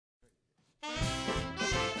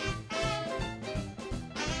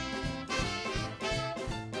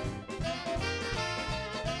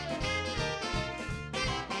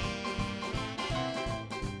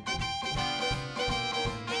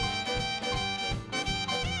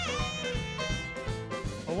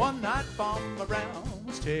One night Farmer Brown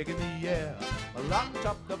was taking the air, locked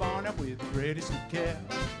up the barnyard with the greatest of care.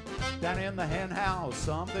 Down in the hen house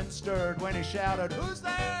something stirred when he shouted, "Who's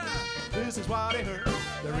there?" This is what he heard: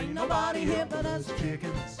 "There ain't nobody here but us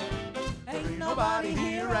chickens. Ain't nobody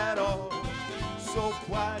here at all. So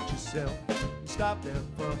quiet yourself and stop that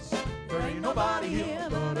fuss. There ain't nobody here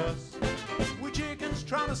but us. We chickens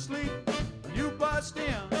trying to sleep, and you bust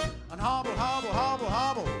in and hobble, hobble, hobble,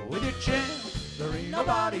 hobble with your chin. There ain't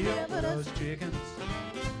nobody here but us chickens.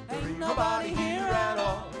 Ain't nobody here at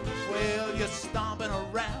all. Well, you're stomping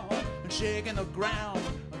around and shaking the ground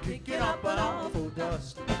and kicking up an awful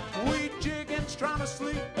dust. We chickens trying to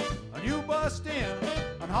sleep, and you bust in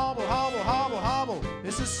and hobble, hobble, hobble, hobble.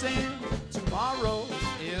 It's a sin. Tomorrow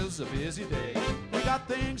is a busy day. We got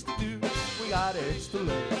things to do, we got eggs to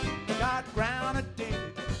lay, we got ground to dig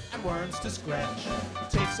and worms to scratch.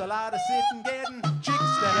 Takes a lot of sitting, getting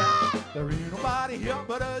chicks to hatch. There ain't nobody here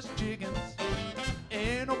but us chickens.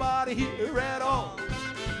 Ain't nobody here at all.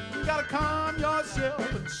 You gotta calm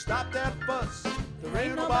yourself and stop that fuss. There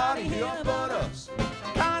ain't nobody here but us.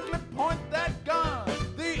 Kindly point that gun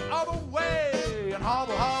the other way and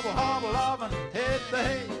hobble, hobble, hobble off and head the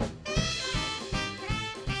hay.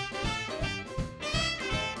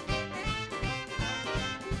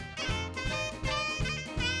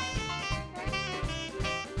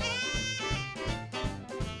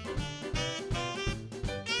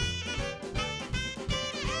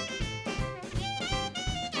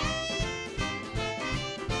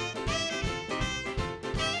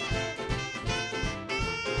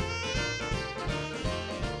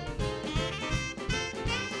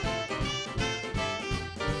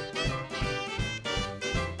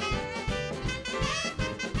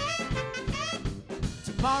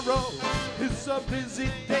 Tomorrow is a busy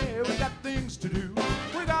day. We got things to do,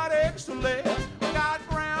 we got eggs to lay, we got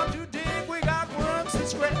ground to dig, we got worms to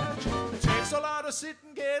scratch. It takes a lot of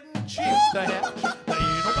sitting, getting chicks to hatch. There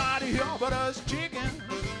ain't nobody here but us chickens.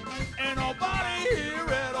 Ain't nobody here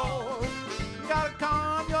at all. You gotta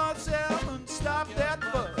calm yourself and stop that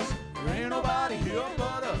fuss. There ain't nobody here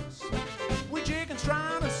but us. We chickens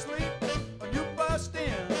trying to sleep, and you bust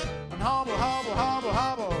in and hobble, hobble, hobble,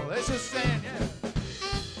 hobble. It's a sin, yeah.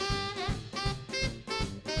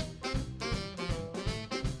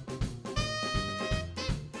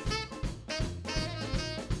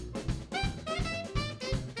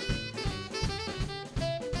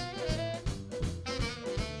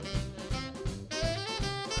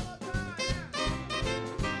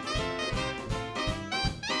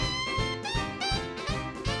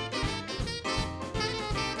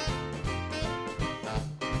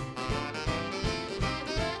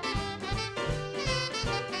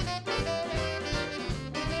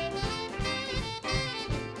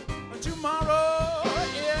 Tomorrow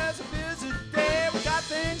is a busy day. We got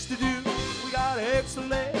things to do, we got eggs to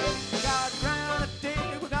lay, we got ground to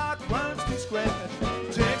dig, we got worms to scratch.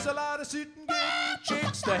 It takes a lot of sitting, getting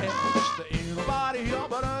chicks to hatch. There ain't nobody here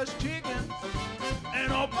but us chickens. Ain't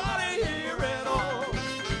nobody here at all.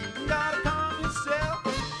 You gotta calm yourself,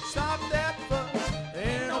 stop that fuss.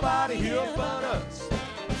 Ain't nobody here but us.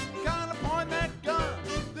 Gotta point that gun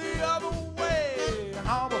the other way and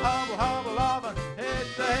hobble, hobble, hobble off and head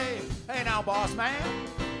to hay. Hey now, boss man,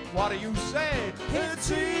 what do you say?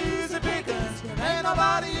 It's easy pickings, ain't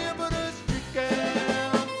nobody here but us chickens.